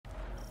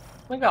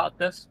We got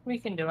this. We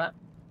can do it.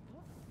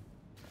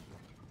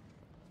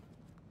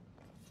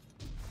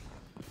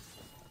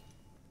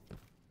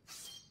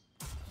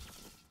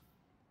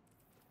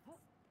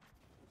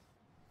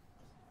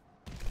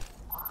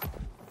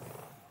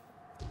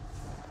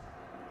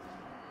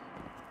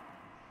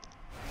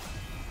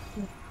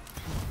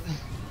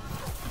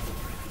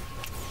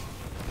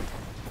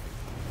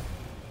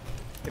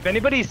 If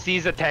anybody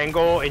sees a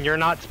tangle and you're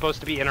not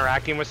supposed to be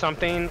interacting with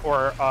something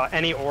or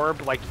any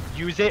orb, like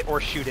use it or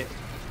shoot it.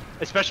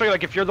 Especially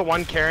like if you're the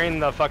one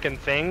carrying the fucking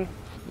thing.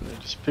 Yeah,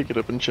 just pick it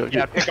up and chuck it.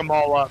 Yeah, pick them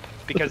all up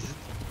because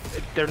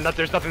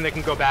there's nothing that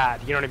can go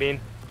bad. You know what I mean?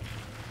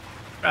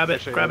 Grab it,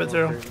 Especially grab it,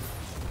 Zero.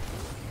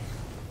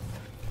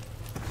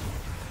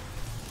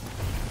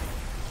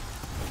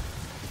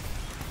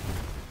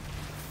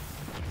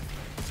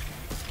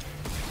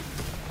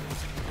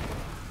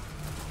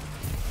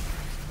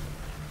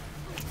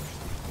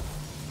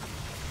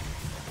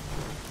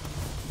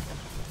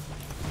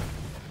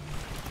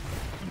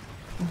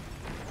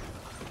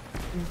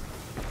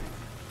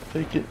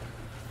 Take it.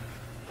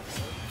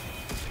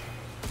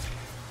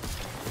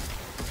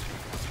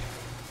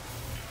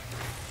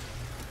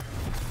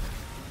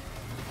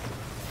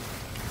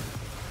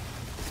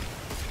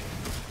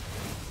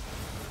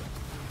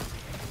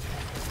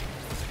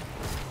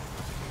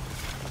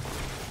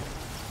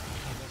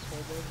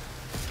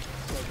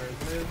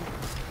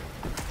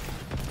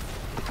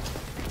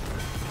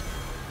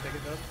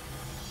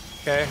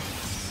 Okay.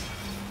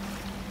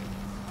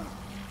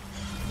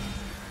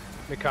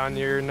 Mikon,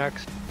 you're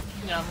next.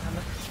 Yeah, I'm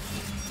coming.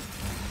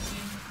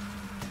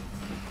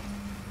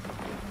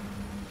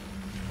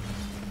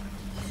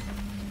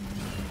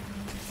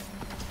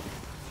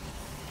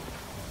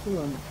 Hold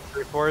on.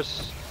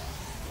 3-4.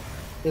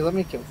 Hey, let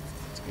me kill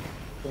this.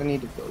 I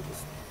need to build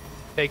this.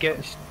 Take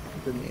it.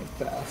 Grenade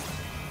fast.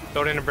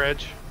 Building a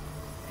bridge.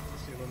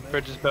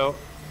 Bridge is built.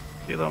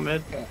 Kilo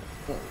mid. Yeah.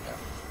 Oh,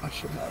 yeah. I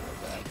should have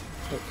it back.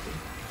 Hopefully.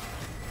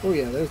 Oh,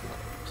 yeah, there's one.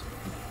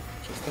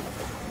 Just gonna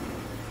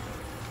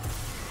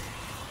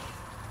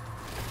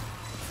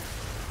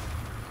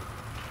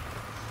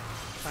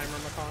Timer,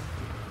 Macon.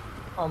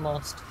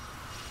 Almost.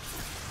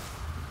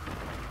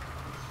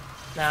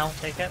 Now,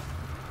 take it.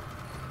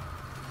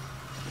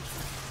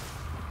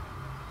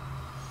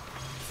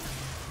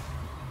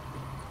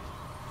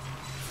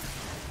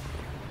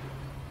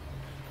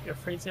 You're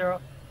free,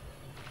 Zero.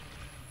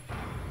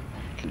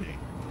 Okay.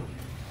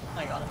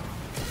 I got it.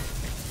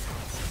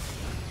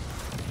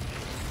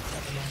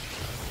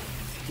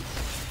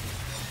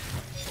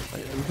 I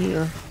am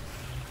here.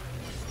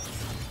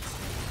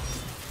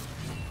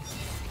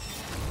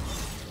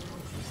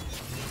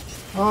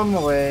 on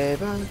my way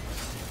back.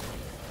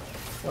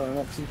 Oh, I'm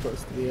not too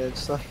close to the edge,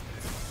 so I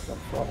don't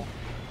fall.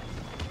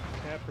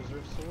 Yeah,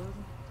 preserve sword.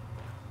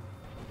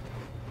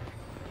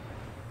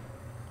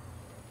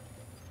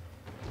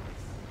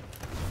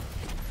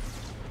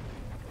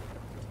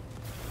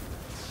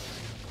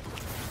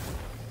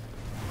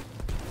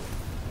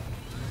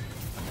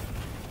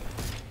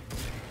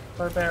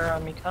 Barbara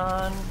on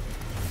Mikan.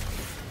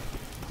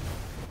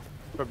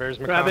 Bear's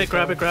Grab it,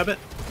 grab it, grab it.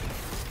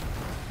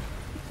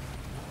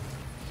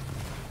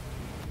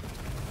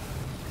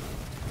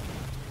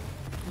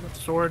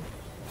 Sword.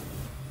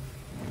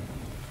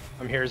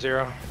 I'm here,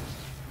 Zero.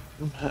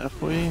 I'm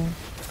halfway.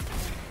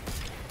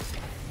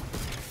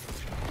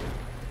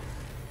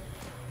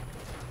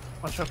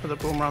 Watch out for the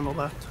boomer on the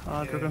left,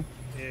 Driven.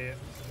 Yeah.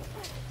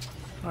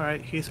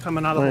 Alright, he's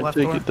coming out of the Alright, left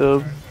take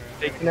door. it, Dub.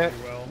 Taking it.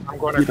 Well. I'm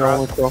going Get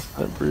all across. across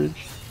that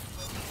bridge.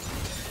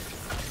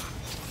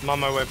 I'm on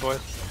my way,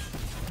 boys.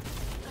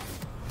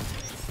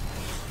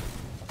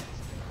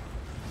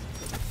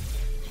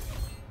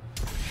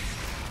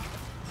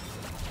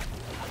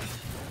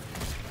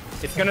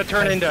 It's gonna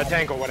turn into a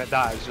tangle when it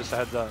dies, just a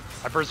heads up.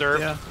 I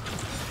preserved. Yeah.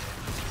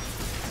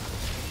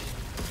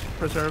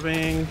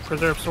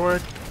 Preserve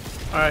sword.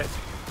 Alright.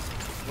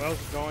 Wells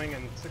going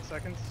in 6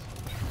 seconds.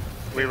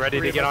 We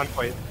ready to get on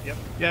plate? Yep.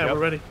 Yeah, Yep. we're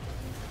ready.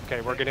 Okay,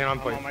 we're getting on I'm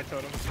plate. on my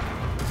totem.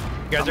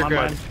 You guys I'm are on good.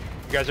 mine.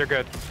 You guys are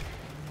good.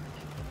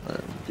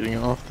 Alright, I'm getting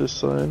off this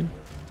side.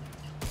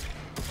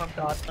 Oh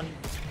god.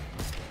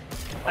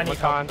 I need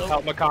Makan, help.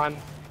 help Makan.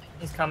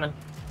 He's coming.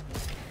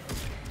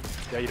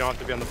 Yeah, you don't have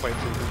to be on the plate,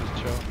 so you can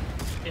just chill.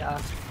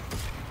 Yeah.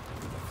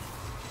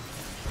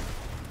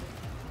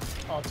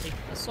 I'll take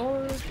the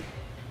sword.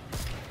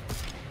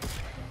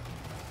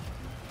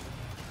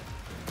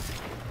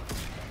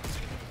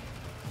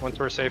 Once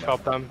we're safe,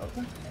 help them.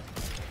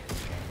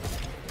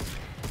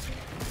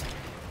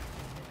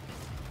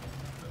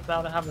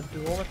 About to have a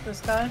duel with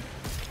this guy.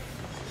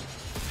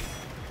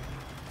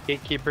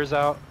 Gatekeeper's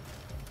out.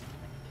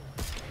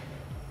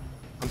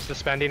 I'm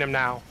suspending him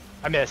now.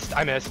 I missed.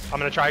 I'm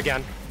gonna try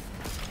again.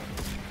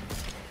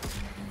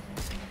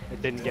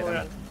 It didn't get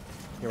him.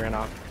 He ran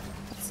off.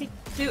 See,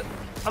 dude,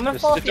 I'm gonna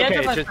fall off It's the edge okay,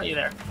 if I just- put you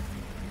there.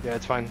 Yeah,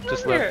 it's fine.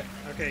 Just Come live. here.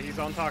 Okay, he's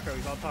on taco.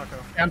 He's on taco.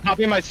 I'm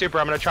popping my super.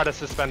 I'm gonna try to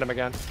suspend him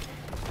again.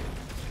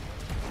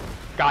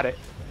 Got it.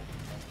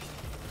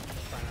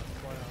 Try not to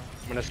fly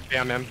off. I'm gonna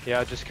spam him.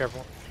 Yeah, just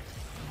careful.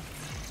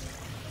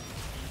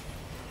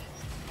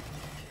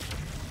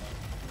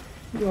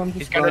 Yo, I'm just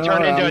He's gonna running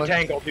turn into around a like-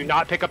 tangle. Do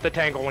not pick up the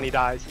tangle when he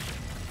dies.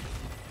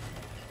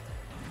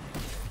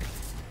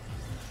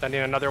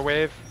 Sending another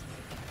wave.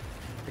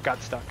 It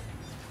got stuck.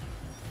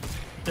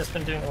 Just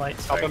been doing light.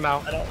 Help him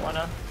out. I don't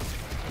wanna.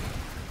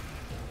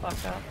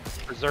 Fuck out.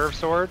 Reserve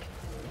sword.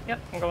 Yep,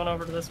 I'm going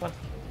over to this one.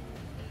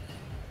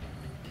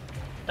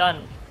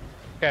 Done.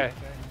 Okay.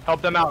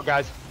 Help them out,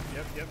 guys.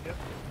 Yep.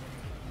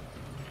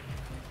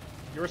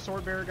 Your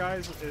sword bearer,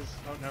 guys, is...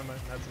 Oh, no,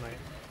 that's Knight.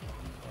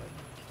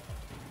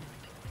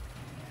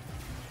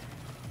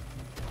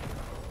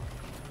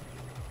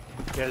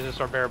 Yeah, there's a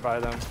sword bearer by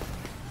them.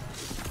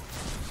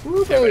 Woo,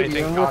 Yeah, but baby,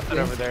 anything I'm caught with it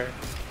you. over there.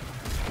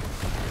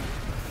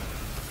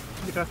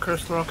 You got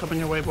cursed throw coming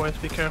your way, boys.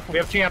 Be careful. We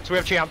have champs. We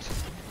have champs.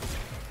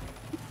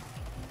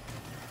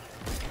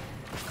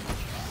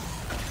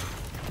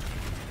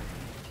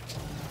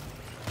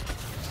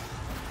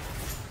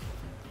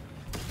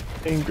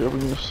 Ain't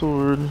grabbing the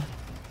sword.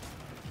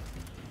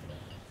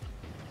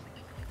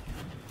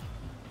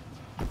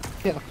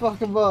 Yeah, fuck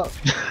him up.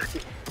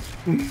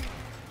 I'm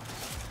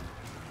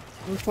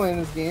playing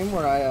this game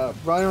where I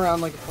run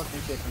around like a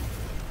fucking chicken.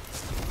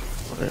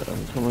 Alright,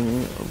 I'm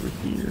coming over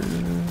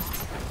here.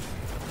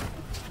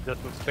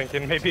 Just was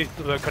thinking maybe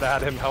we could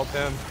have had him help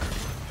him.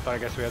 But I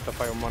guess we have to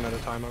fight them one at a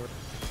time over.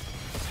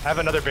 I have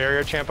another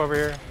barrier champ over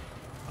here.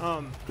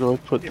 Where do I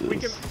put If this? we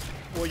can...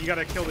 Well, you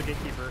gotta kill the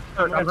gatekeeper.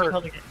 I'm hurt. Zero,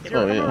 Oh,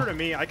 come yeah. over to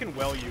me. I can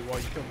well you while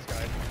you kill this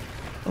guy.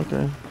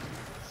 Okay.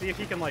 See if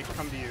he can, like,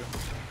 come to you.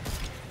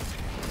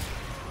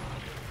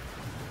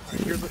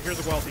 Here's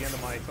a well at the end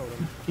of my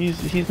totem.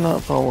 He's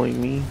not following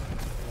me.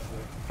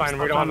 Fine,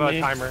 we Stuck don't have on a me.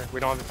 timer. We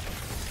don't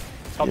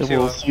have... Help Yeah,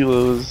 well,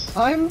 Silo. Silo's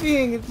I'm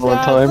being attacked.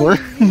 on timer.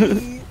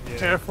 Yeah.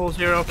 Careful,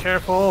 Zero.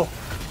 Careful.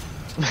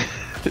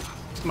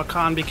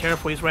 Makan, be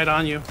careful. He's right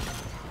on you.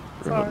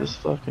 Bro, this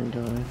fucking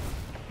guy.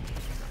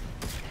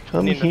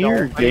 Come Need an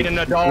here, adult. I need an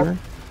adult.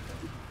 gatekeeper.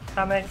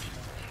 Coming.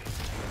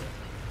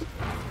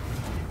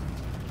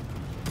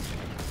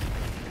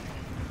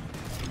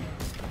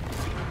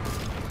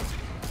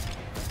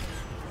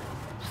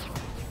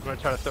 I'm gonna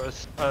try to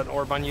throw an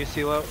orb on you,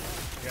 Silo. I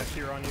got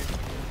fear on you.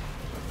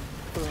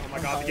 Oh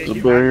my god, the There's a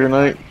gatekeeper. barrier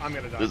knight. I'm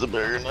gonna die. There's a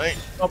barrier knight.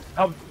 Help.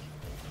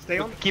 Stay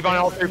on. Keep on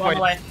all 3 I'm on the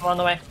points. way. I'm on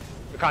the way.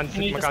 Makan, You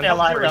need to Makan. stay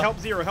alive. Zero, though. help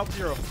Zero, help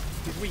Zero.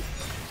 He's weak.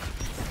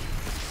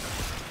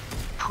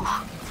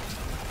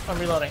 I'm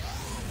reloading.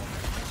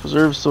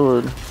 Preserve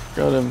sword.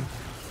 Got him.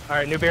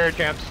 Alright, new barrier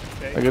champs.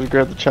 Okay. I gotta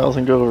grab the chalice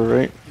and go over,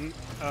 right?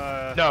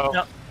 No.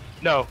 No.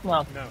 No.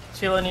 Well, No.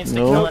 Sheila needs to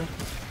No. kill him.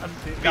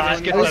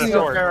 just get to the I'm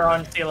sword.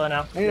 on Sheila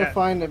now. I need Yeah. to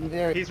find him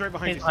there. He's right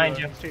behind He's you, behind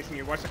Silo. you. He's chasing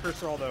you. Watch the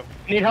cursor all though.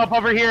 Need help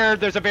over here.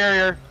 There's a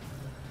barrier.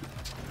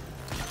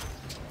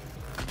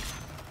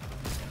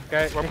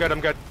 Okay, I'm good.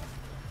 I'm good.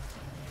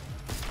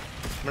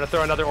 I'm gonna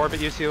throw another orb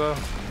at you, Silo.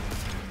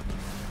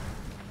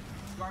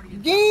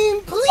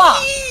 Game,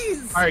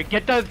 please. Alright,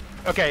 get the...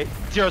 Okay,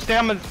 Zero, stay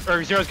on the...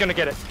 Or Zero's gonna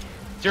get it.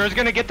 Zero's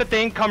gonna get the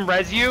thing, come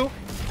res you,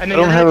 and I then don't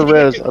you're have a gonna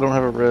res. take I don't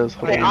have a res.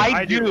 Hold Okay, on.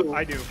 I do.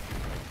 I do.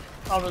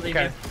 I'll relieve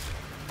Okay. you.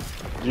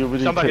 Do you want me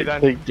to Somebody take,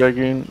 then. take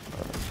Dragoon?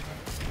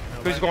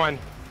 No, Who's going?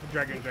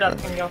 Dragon. That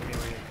can go.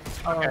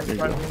 Okay. There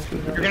you go.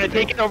 You're gonna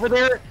take it over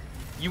there.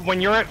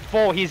 When you're at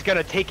full, he's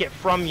gonna take it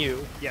from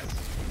you, Yes.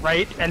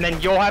 right? And then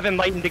you'll have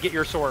Enlightened to get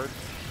your sword.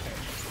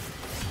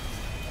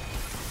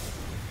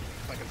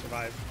 If I can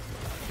survive.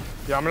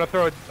 Yeah, I'm gonna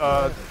throw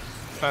a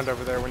sand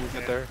over there when you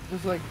get there.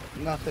 There's like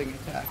nothing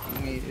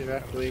attacking me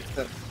directly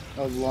except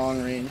a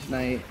long range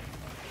knight.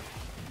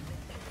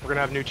 We're gonna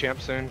have new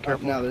champ soon. Oh,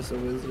 Careful. now there's a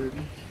wizard.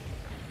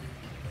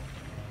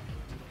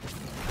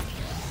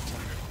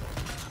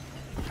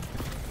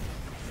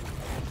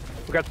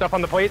 We got stuff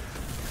on the plate.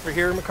 We're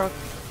here, Makan.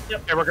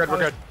 Yep. Okay, we're good. We're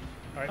good.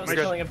 Alright, I was my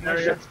killing a my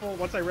barrier. shit's full.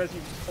 Once I res you,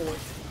 just pull it.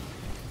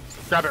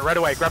 Grab it right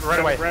away. Grab it right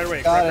away. Right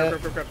away. Got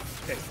Grab, it. grab.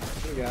 Okay.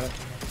 We got it.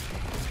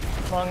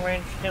 Long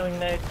range healing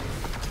nade.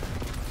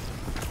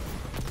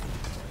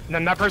 And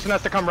then that person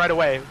has to come right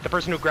away. The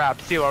person who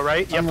grabbed Silo,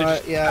 right? You I'm have to right,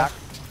 just yeah. back.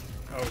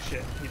 Oh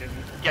shit, he didn't.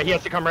 Yeah, he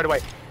has to come right away.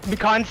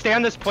 Makan, stay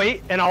on this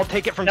plate, and I'll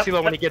take it from Yep,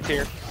 Silo when he yep. gets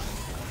here.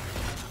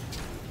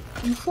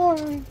 I'm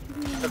sorry.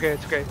 Okay,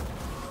 it's okay.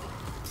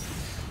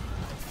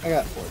 I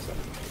got 4 seconds.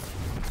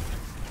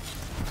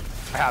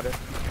 I have it.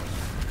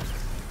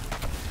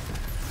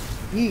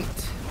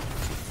 Yeet.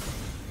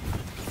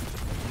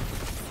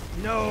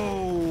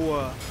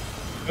 No.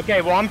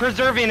 Okay, well, I'm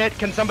preserving it.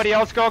 Can somebody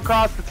else go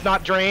across that's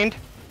not drained?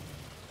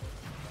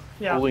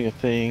 Yeah. Holding a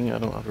thing. I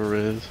don't have a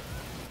res.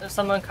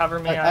 Someone cover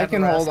me. I have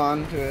can a rest. hold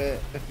on to it.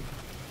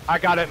 I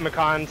got it,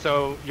 Makan,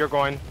 so you're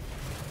going.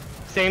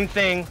 Same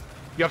thing.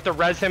 You have to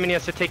res him, and he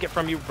has to take it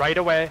from you right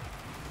away.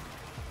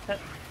 Okay.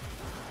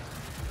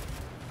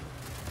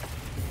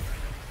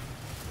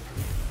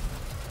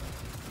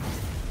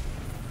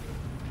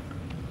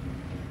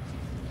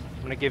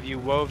 I'm gonna give you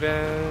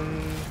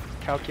woven,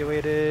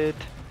 calculated.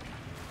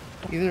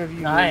 Either of you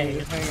Nice.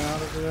 really hang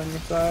out over on your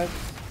side.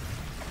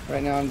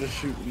 Right now I'm just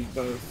shooting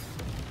both.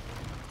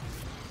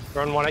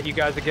 Run one at you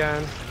guys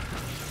again.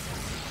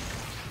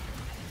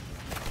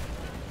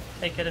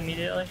 Take it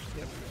immediately.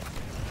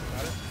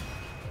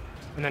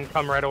 And then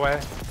come right away.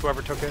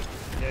 Whoever took it.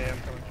 Yeah, I'm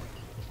coming.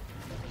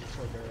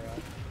 Sword bearer out.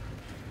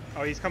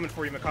 Oh, he's coming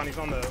for you, Makan. He's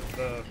on the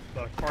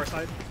far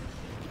side.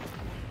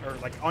 Or,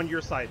 like, on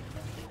your side.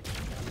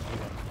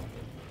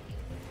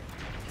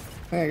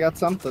 Hey, I got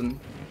something.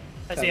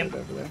 I see him.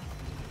 tethered over there.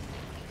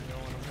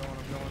 I'm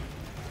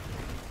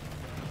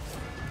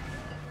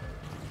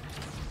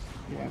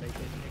going. Yeah. Make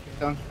it.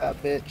 Dunk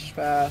that bitch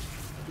fast.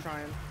 I'm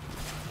trying.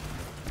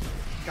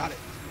 Got it.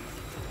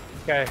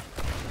 Okay.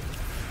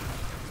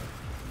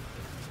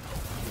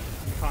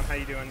 Con, how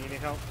you doing? You need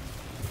help?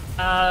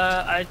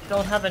 I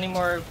don't have any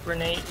more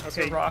grenades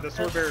Okay, or rockets.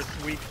 the sword bearer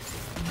is weak.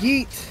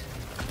 Yeet!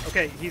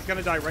 Okay, he's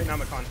gonna die right now,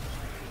 Makan.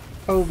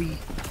 Kobe.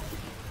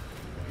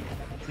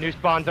 New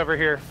spawns over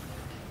here.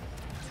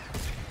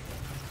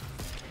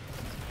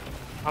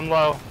 I'm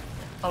low.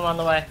 I'm on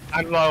the way.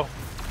 I'm low.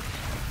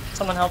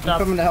 Someone helped I'm up.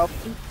 coming to help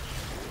you.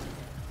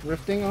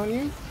 Rifting on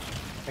you?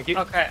 Thank you.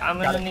 Okay, I'm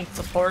Got gonna it. need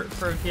support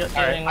for Alright,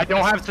 getting. I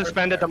don't have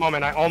suspend at the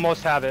moment. I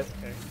almost have it.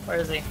 Okay. Where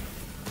is he?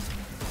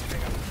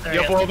 There You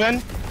he have is. Woven?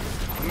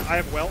 I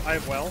have well. I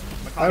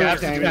Yeah, I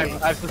was have hanging.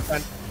 suspend. I have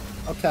suspend.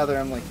 I'll tether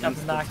him like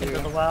Jumping instant back into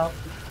too. the well.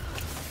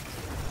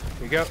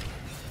 Here you go.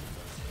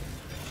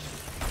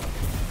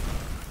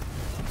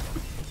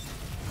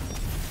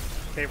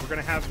 Okay, we're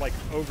gonna have like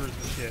ogres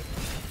and shit.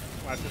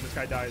 After this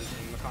guy dies,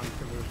 and Makan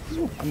can move. the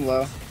sword. I'm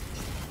low.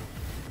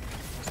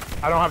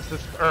 I don't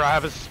have I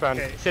have a suspend.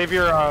 Okay. Save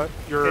your Okay,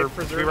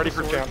 preserve be ready the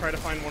for sword, champ. Try to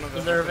find one of the.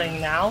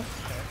 Preserving now.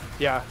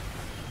 Yeah.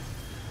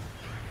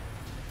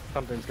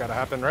 Something's gotta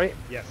happen, right?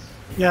 Yes.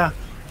 Yeah.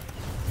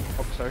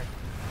 Oh, sorry.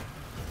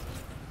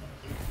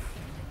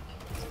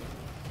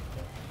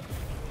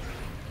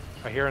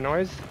 I hear a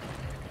noise.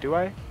 Do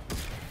I?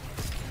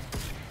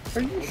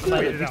 Are you Wait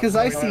sure? it out, Because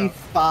I wait it see out.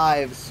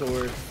 5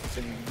 sword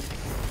things.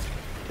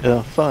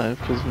 Yeah, 5,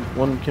 because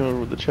one came over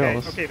with the Okay,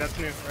 chalice. okay, that's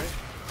new, right?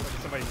 Or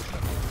did somebody just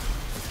step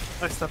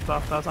up? I stepped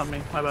off. That was on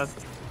me. My bad.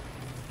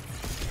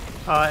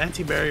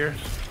 Anti-barriers.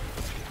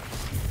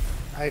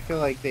 I feel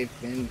like they've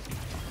been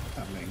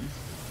coming.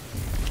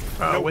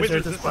 No,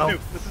 Wizards this as well. is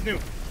new. This is new.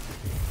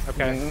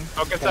 Okay. Mhm,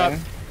 Focus okay. up.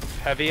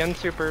 Heavy and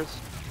supers.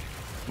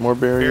 More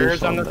barriers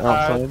Barriers on on the the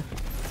outside. side.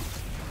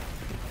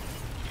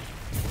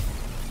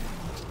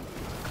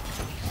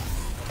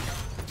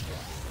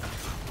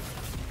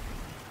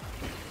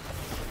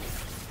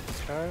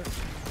 Okay.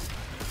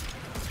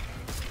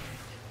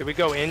 Did we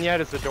go in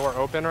yet? Is the door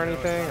open or No,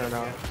 it's anything, not or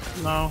no?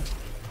 yet. No.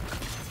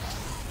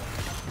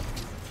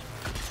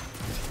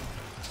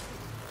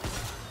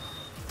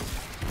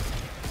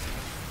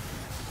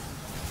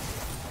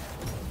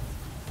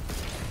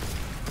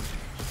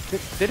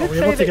 Did Are it we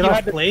say able to that get you off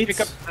had to plates?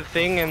 pick up the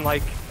thing and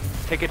like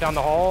take it down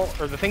the hall,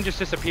 or the thing just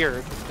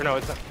disappeared? Or no,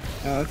 it's not.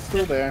 No, it's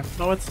still there.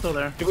 No, it's still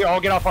there. Did we all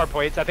get off our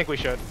plates? I think we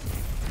should.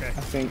 Okay.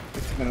 I think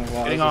it's been a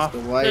while Getting just off. to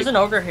wipe. There's an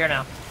ogre here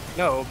now.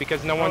 No,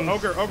 because no Oh, one.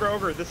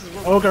 ogre. This is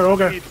what Ogre.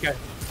 we need. Okay.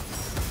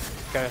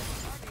 Okay.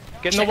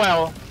 Get in the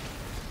well.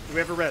 Do we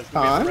have a res?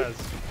 Huh?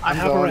 I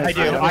have going a I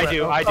do. I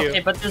do. I do. Okay,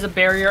 but there's a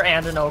barrier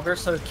and an ogre,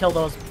 so kill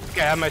those.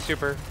 Okay, I have my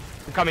super.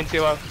 I'm coming,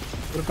 Silo.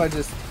 What if I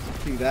just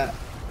do that?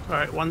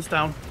 Alright, one's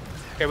down.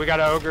 Okay, we got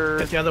an ogre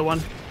Get the other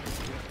one.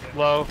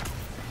 low.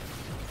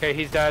 Okay,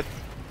 he's dead.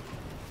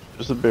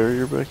 There's a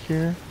barrier back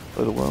here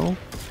by the well.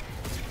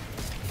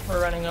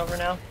 We're running over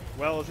now.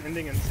 Well is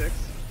ending in 6.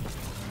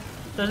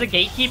 There's a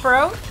gatekeeper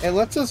out. Hey,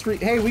 let's just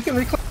hey, we can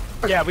reclaim.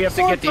 Yeah, we have to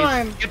Sword get these.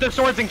 time! Get the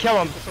swords and kill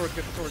them. Get the swords.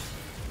 Get the swords.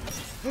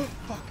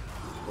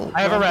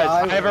 I have a Don't res.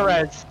 die I have a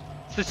one. res.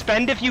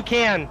 Suspend if you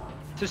can.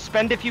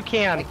 Suspend if you I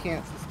can.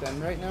 can't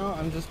suspend right now.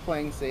 I'm just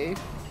playing safe.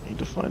 Need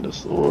to find a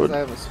 'Cause sword. I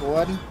have a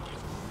sword.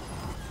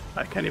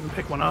 I can't even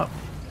pick one up.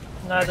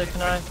 Neither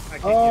can I. I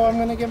can't Oh, I'm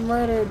either. gonna get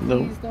murdered.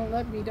 Nope. Please don't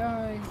let me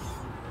die.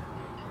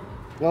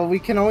 Well, we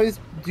can always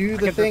do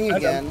the can thing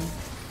suspend again.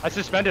 I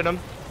suspended him.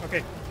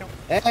 Okay. Kill.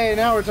 Hey,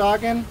 now we're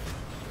talking.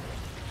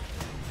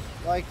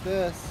 Like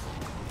this.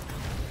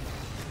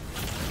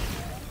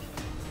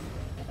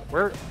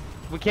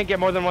 We can't get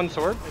more than one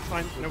sword. It's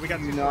fine. No, we got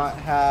Do 2 not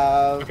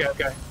have. Okay,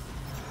 okay.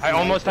 I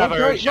almost have a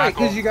right,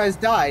 shackle. because you guys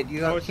died.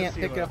 You Oh, it's can't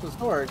just pick you, up the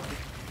sword.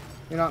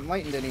 You're not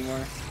enlightened anymore.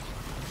 swords.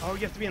 Oh, you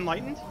have to be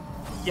enlightened?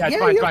 Yeah, it's Yeah,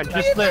 fine, you fine. have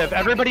Just to- live.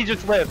 Everybody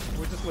just live.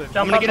 We'll just live. I'm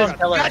Jump gonna up get those his.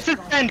 pillars. Got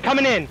suspend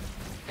coming in.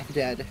 I'm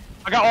dead.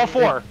 I got all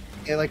 4.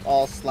 It like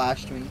all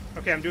slashed me.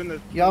 Okay, I'm doing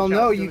the. Y'all doing the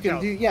know chalice, you doing the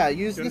can do. chalice. Yeah,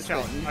 use Doing the this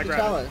chalice. one. Use I the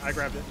grabbed chalice. it. I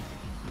grabbed it.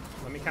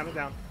 Let me count it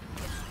down.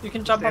 You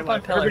can jump Stay up on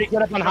alive. pillars. Everybody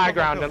get up on Jump high up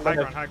ground hill.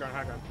 and High live.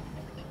 ground.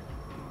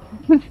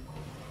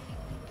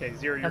 Okay,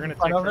 Zero, you're Have gonna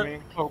fun take over for it?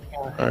 me. Oh,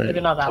 Alright, maybe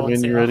not that come one.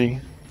 in, you Silo. ready?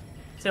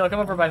 Silo, come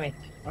over by me.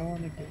 I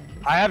want to get.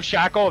 I have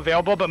shackle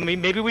available, but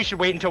maybe we should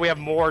wait until we have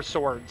more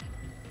swords.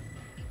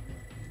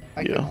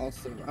 I can Yeah.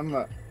 also. I'm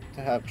up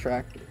to have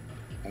tractor.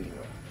 Anyway.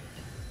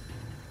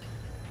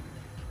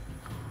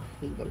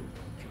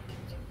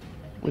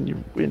 When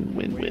you win.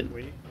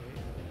 Wait.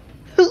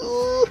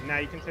 Now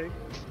you can take.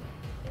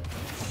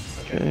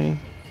 Okay.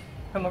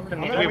 Come over to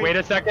me. I'm Can we gonna wait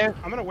a second?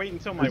 I'm gonna wait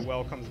until my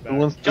well comes back. Who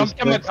wants Jump to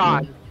this next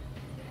Makan. one?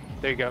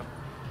 There you go.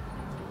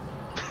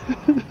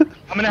 I'm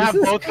gonna have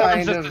This is both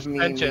weapons kind of of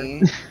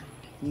suspension. meanie.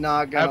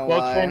 Not I gonna have both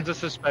lie. forms of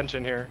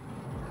suspension here,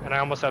 and I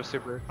almost have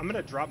super. I'm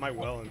gonna drop my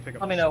well and pick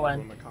up Let me the know super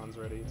when. when Makan's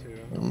ready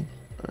too.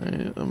 I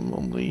am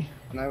only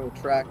And I will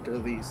tractor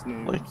these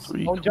noobs. like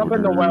 3 Don't jump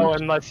in the well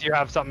quarters. unless you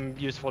have something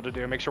useful to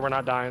do. Make sure we're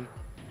not dying.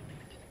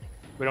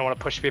 We don't want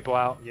to push people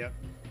out. Yep.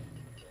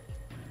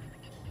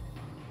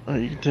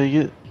 Alright, you can take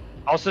it.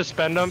 I'll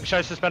suspend them. Should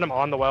I suspend them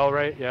on the well,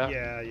 right? Yeah.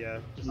 Yeah.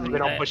 Just So they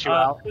don't Okay, push you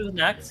out. Who's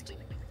next?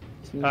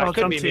 I'll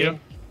Could jump be to me. you.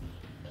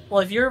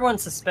 Well, if you're one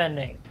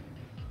suspending.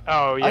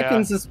 Oh yeah. I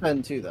can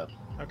suspend too, though.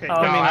 Okay.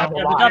 Oh, No, I mean, I have a the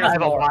lot. double I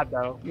have a more. lot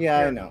though. Yeah,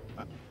 I Here. know.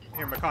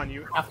 Here, Makan,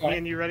 you, Halfway. me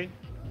and you ready?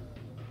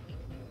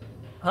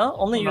 Huh?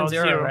 Only you No, and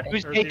Zero zero. are ready.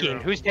 Who's Or taking? zero.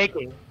 Who's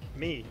taking?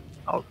 Me.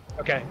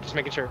 Okay, just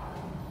making sure.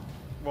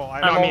 Well,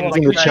 I I'm I mean, almost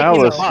Who's the like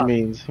chalice taking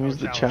means? Who's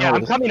the chalice. chalice? Yeah,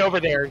 I'm coming over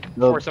there The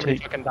before somebody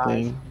take fucking dies.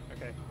 thing.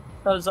 Okay.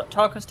 So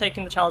Taco's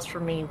taking the chalice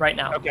from me right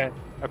now. Okay.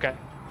 Okay.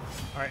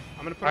 All right.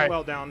 I'm gonna put All right. the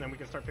well down, and we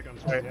can start picking up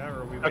some. Alright. Yeah,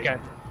 or are we? Okay.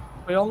 waiting?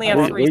 We only have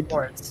Wait, 3 wait.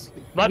 swords.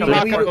 Let We,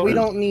 them we, go. we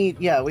don't need.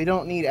 Yeah, we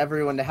don't need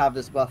everyone to have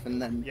this buff and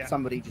then Yeah.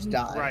 somebody just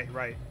die.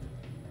 Right.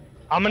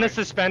 I'm gonna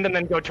suspend and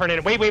then go turn it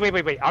in.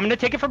 Wait. I'm gonna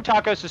take it from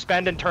Taco,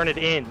 suspend and turn it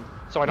in,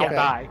 so I don't Okay.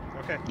 die.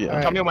 Okay. Yeah.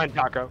 Alright. Tell me when,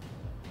 Taco.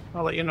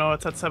 I'll let you know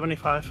it's at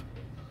 75.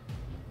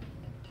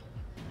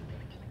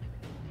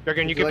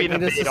 Jurgen, you Would could be you the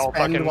like me to bait. I'll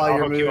suspend fucking while I'll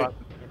you're hook you moving? up.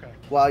 Okay.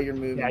 While you're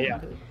moving. Yeah.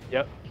 into it.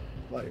 Yep.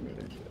 While you're moving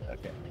into it.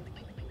 Okay.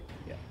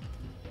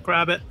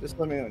 Grab it. Just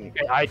let me know when you.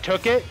 Okay, I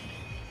took it.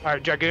 All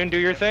right, Dragoon, do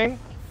your thing.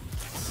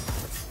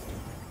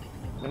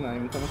 I'm not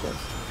even coming close.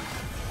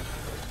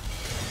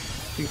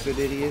 Stupid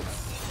idiots.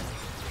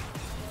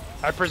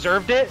 I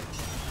preserved it.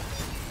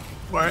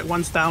 Alright,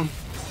 one's down.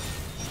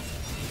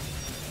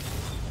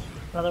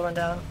 Another one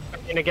down.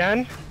 And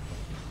again.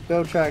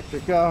 Go tractor,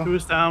 go.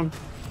 Who's down?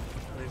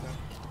 There you go.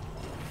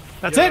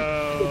 That's it!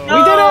 Yo.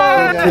 We did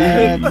it!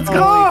 Dead. Let's Holy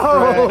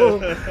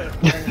go!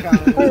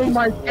 crap. Oh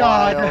my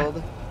God.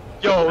 Wild.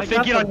 Yo, I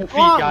think got it the on your feet,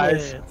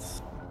 guys.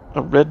 gauntlets.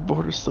 A red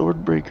border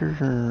sword breaker.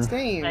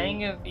 Same.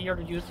 Dang if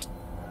you're used.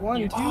 1,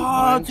 2 Oh,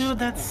 punch. dude,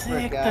 that's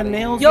Frick sick. The outta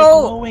nails here. are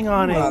Yo! glowing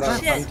on it. Not a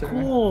That's hunter.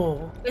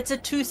 cool. It's a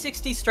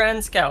 260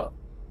 strand scout.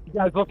 You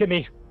guys, look at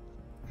me.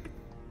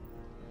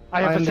 I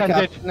here. have I'm the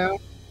ascended. captain now.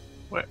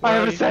 Where I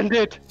have are you?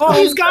 ascended. Oh,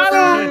 he's got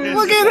him!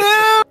 Look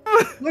at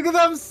him! Look at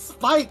them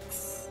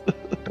spikes.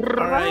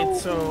 Alright,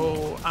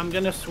 so I'm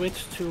gonna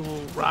switch to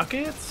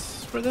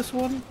rockets for this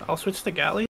one. I'll switch to galley.